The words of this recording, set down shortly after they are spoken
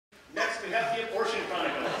we have the Abortion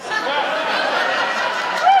Chronicles.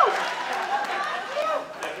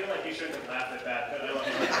 I feel like you shouldn't have laughed at that, but I love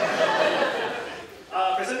it.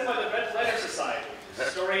 Presented by the Red Letter Society.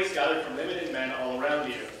 Stories gathered from women and men all around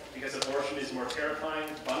you, because abortion is more terrifying,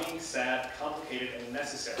 funny, sad, complicated, and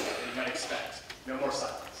necessary than you might expect. No more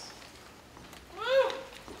silence. Woo!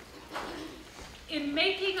 In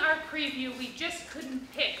making our preview, we just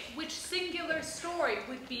couldn't pick which singular story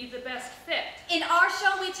would be the best fit. In our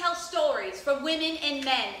show, we tell stories for women and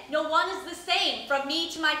men. No one is the same, from me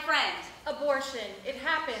to my friend. Abortion, it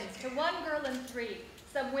happens to 1 girl in 3.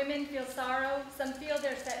 Some women feel sorrow, some feel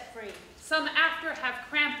they're set free. Some after have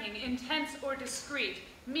cramping, intense or discreet.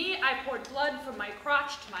 Me, I poured blood from my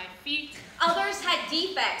crotch to my feet. Others had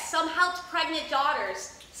defects, some helped pregnant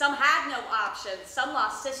daughters. Some had no options, some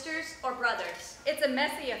lost sisters or brothers. It's a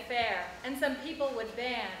messy affair, and some people would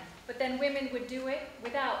ban, but then women would do it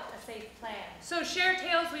without a safe plan. So share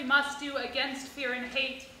tales we must do against fear and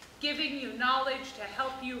hate, giving you knowledge to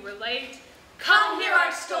help you relate. Come hear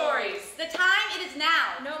our stories. The time it is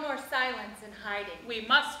now. No more silence and hiding. We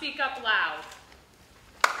must speak up loud.